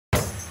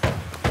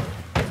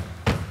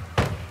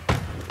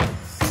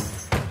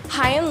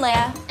Hi, I'm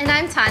Leah. And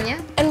I'm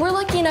Tanya. And we're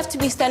lucky enough to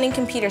be studying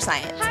computer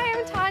science. Hi,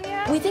 I'm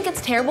Tanya. We think it's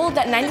terrible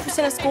that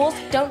 90% of schools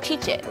don't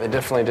teach it. They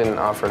definitely didn't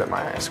offer it at my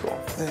high school.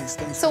 Thanks.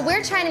 So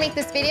we're trying to make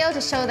this video to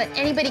show that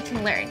anybody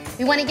can learn.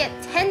 We want to get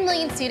 10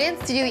 million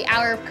students to do the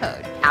Hour of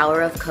Code.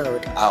 Hour of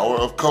Code. Hour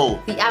of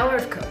Code. The Hour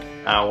of Code.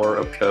 Hour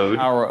of Code.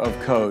 Hour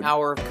of Code.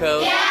 Hour of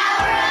Code. The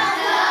Hour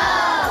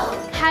of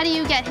Code! How do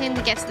you get him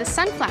to get to the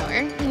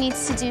sunflower? He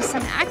needs to do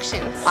some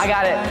actions. I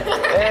got it.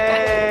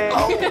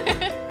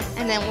 Hey!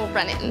 And then we'll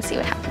run it and see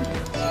what happens.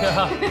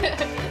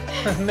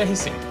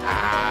 Amazing.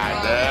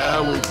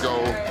 There we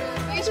go.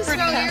 You just wrote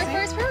your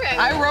first program.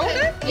 I wrote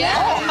it?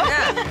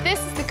 Yeah.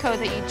 This is the code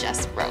that you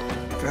just wrote.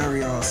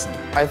 Very awesome.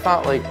 I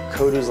thought like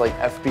code was like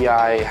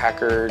FBI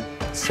hacker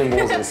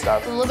symbols and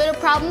stuff. A little bit of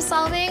problem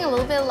solving, a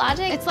little bit of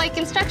logic. It's like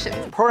instructions.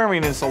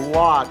 Programming is a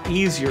lot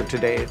easier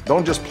today.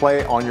 Don't just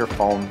play on your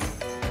phone,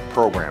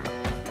 program it.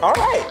 All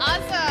right.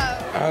 Awesome.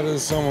 How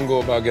does someone go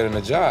about getting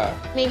a job?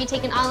 Maybe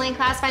take an online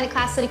class, find a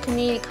class at a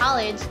community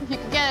college. You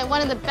can get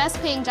one of the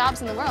best paying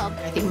jobs in the world.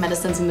 I think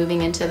medicine's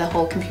moving into the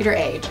whole computer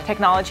age.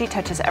 Technology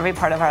touches every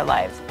part of our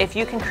lives. If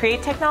you can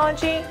create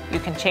technology, you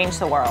can change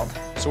the world.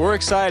 So we're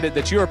excited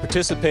that you are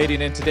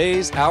participating in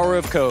today's Hour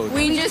of Code.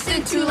 We just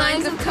did 2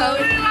 lines of code.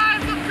 3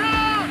 lines of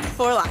code.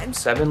 4 lines.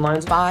 7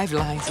 lines. 5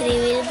 lines.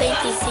 Escribir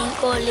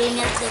 25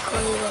 líneas de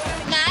código.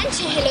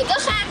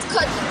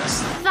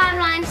 5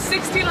 lines.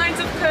 60 lines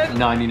of code.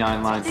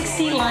 99 lines.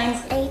 60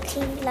 lines.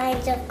 18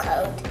 lines of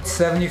code.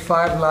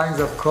 75 lines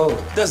of code.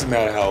 Doesn't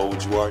matter how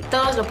old you are.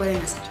 Todos lo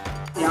pueden hacer.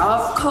 The hour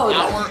of code.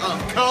 Hour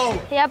of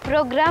Code. Yeah,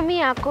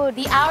 programming a code.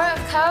 The Hour of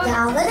Code. The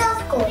hour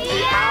of code.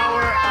 The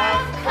Hour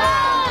of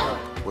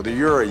Code. Whether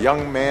you're a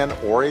young man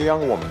or a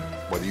young woman,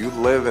 whether you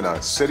live in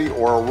a city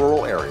or a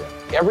rural area,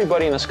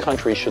 Everybody in this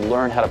country should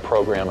learn how to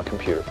program a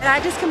computer. And I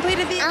just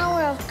completed the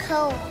Hour of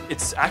code.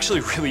 It's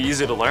actually really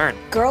easy to learn.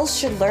 Girls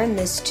should learn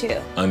this too.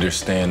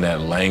 Understand that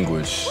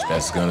language.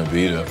 That's going to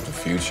be the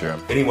future.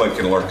 Anyone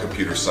can learn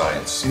computer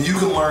science. And you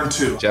can learn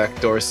too.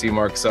 Jack Dorsey,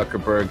 Mark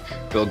Zuckerberg,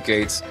 Bill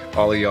Gates,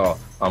 all of y'all.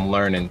 I'm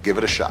learning. give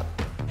it a shot.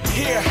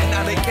 Here,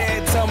 now they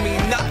can't tell me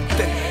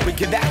nothing. We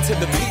give that to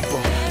the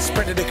people,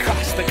 spread it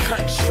across the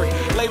country.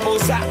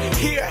 Labels out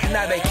here,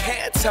 now they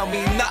can't tell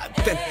me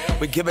nothing.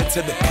 We give it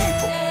to the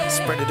people,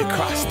 spread it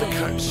across the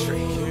country.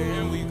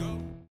 Here we go.